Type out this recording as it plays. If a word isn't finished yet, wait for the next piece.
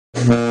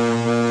Hey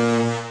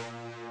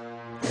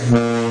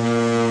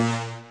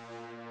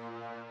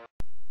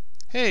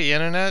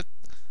Internet,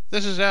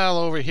 this is Al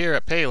over here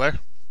at Paler,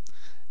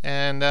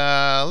 and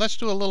let's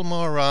do a little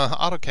more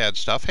AutoCAD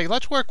stuff. Hey,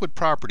 let's work with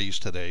properties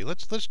today.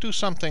 Let's do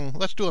something.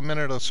 Let's do a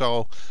minute or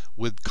so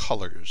with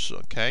colors.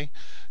 Okay,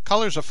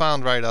 colors are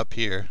found right up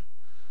here.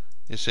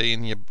 You see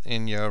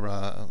in your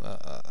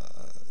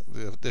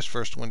this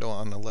first window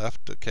on the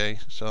left. Okay,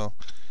 so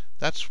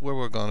that's where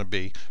we're going to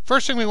be.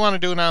 First thing we want to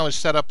do now is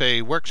set up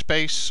a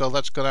workspace. So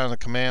let's go down the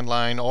command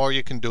line, or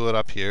you can do it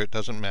up here. It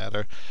doesn't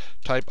matter.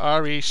 Type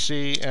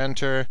REC,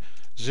 enter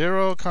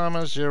 0,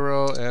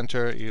 0,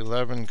 enter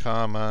 11,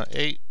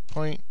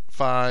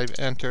 8.5,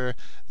 enter.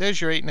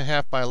 There's your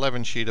 8.5 by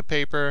 11 sheet of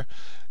paper.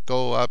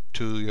 Go up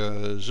to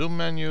your zoom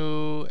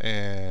menu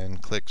and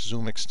click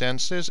zoom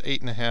extents. There's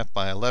 8.5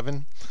 by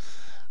 11.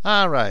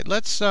 All right,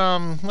 let's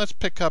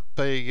pick up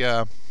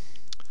a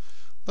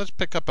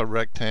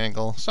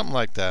rectangle, something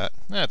like that.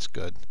 That's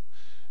good.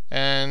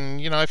 And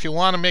you know, if you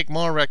want to make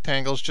more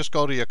rectangles, just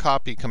go to your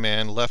copy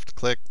command, left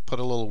click, put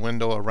a little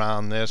window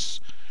around this,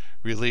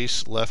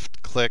 release,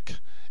 left click,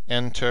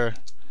 enter,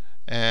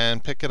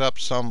 and pick it up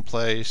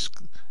someplace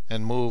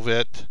and move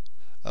it.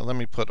 Let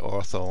me put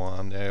ortho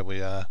on. There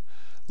we are.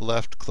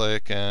 Left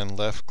click and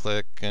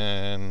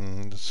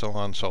so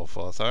on and so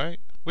forth. All right,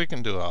 we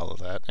can do all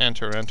of that.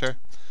 Enter, enter.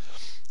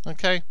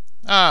 Okay.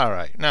 All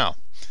right. Now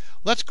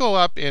let's go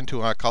up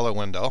into our color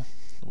window,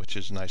 which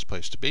is a nice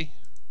place to be.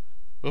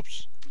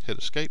 Oops, hit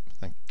escape.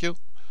 Thank you.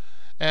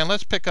 And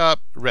let's pick up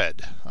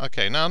red.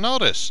 Okay, now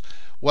notice,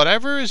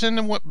 whatever is in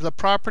the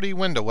property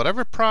window,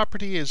 whatever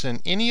property is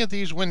in any of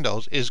these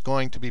windows is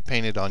going to be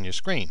painted on your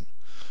screen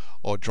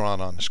or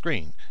drawn on the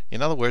screen.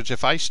 In other words,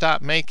 if I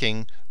stop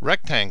making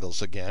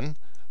rectangles again,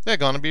 they're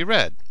going to be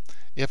red.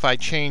 If I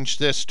change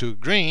this to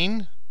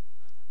green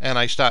and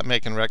I stop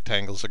making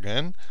rectangles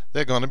again,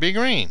 they're going to be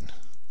green.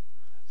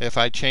 If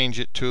I change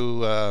it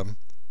to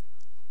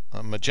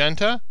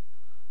magenta,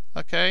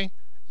 okay,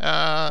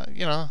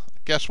 you know,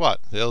 guess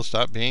what? They'll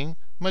stop being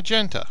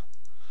magenta.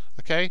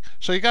 Okay,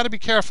 so you got to be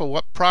careful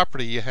what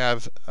property you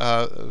have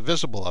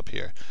visible up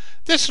here.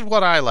 This is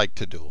what I like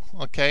to do.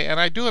 Okay, and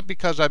I do it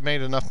because I've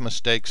made enough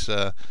mistakes.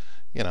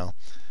 You know,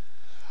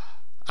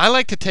 I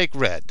like to take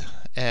red,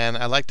 and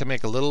I like to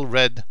make a little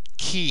red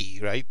key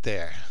right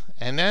there.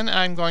 And then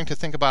I'm going to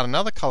think about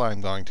another color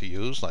I'm going to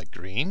use, like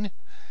green.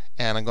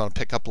 And I'm going to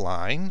pick up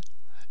line,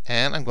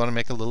 and I'm going to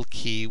make a little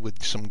key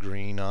with some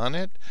green on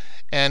it.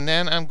 And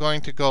then I'm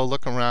going to go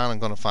look around. I'm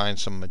going to find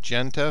some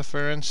magenta,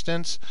 for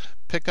instance.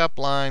 Pick up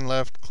line,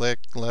 left click,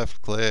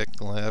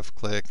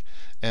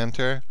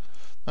 enter.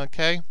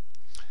 Okay,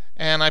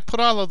 and I put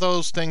all of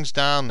those things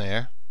down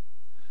there,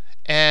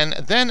 and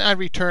then I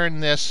return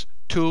this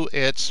to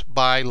its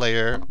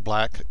bi-layer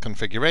black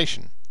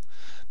configuration.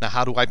 Now,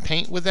 how do I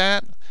paint with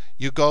that?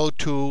 You go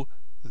to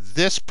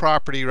this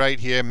property right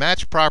here,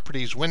 match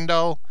properties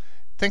window.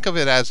 Think of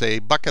it as a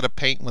bucket of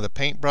paint with a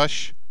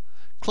paintbrush.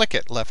 Click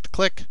it, left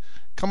click,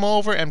 come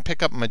over and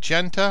pick up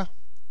magenta,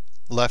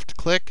 left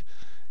click,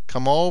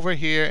 come over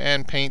here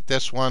and paint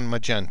this one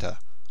magenta,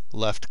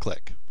 left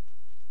click.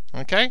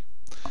 Okay?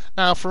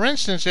 Now, for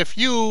instance, if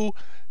you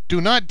do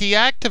not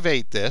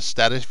deactivate this,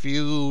 that is, if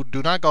you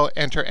do not go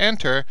enter,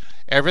 enter,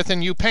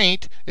 everything you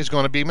paint is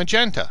going to be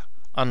magenta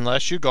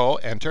unless you go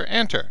enter,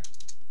 enter.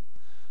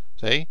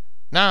 See?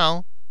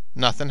 Now,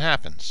 nothing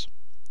happens.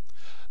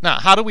 Now,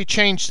 how do we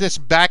change this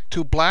back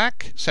to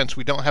black since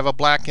we don't have a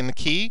black in the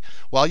key?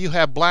 Well, you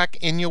have black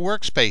in your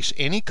workspace.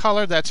 Any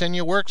color that's in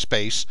your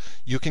workspace,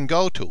 you can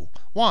go to.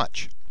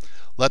 Watch.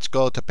 Let's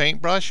go to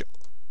paintbrush,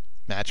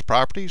 match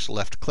properties,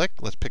 left click.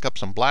 Let's pick up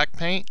some black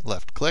paint,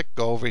 left click,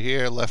 go over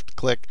here, left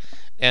click,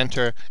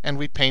 enter, and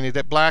we painted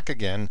it black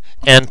again.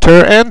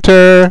 Enter,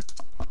 enter.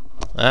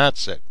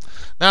 That's it.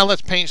 Now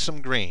let's paint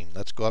some green.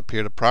 Let's go up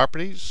here to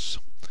properties.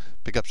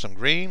 Pick up some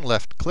green,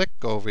 left click,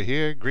 go over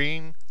here,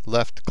 green,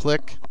 left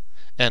click,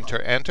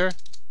 enter, enter.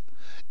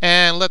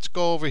 And let's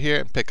go over here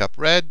and pick up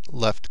red,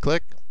 left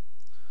click.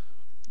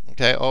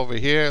 Okay, over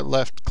here,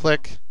 left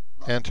click,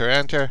 enter,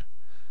 enter.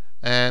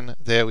 And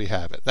there we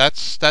have it.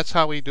 That's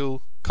how we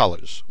do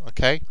colors,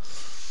 okay?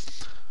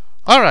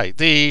 All right,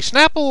 the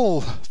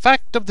Snapple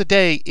fact of the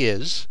day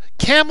is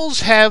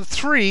camels have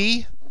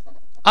 3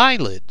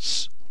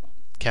 eyelids.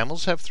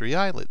 Camels have 3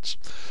 eyelids.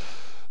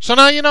 So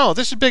now you know.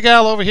 This is Big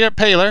Al over here at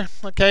Paler.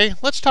 Okay,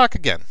 let's talk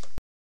again.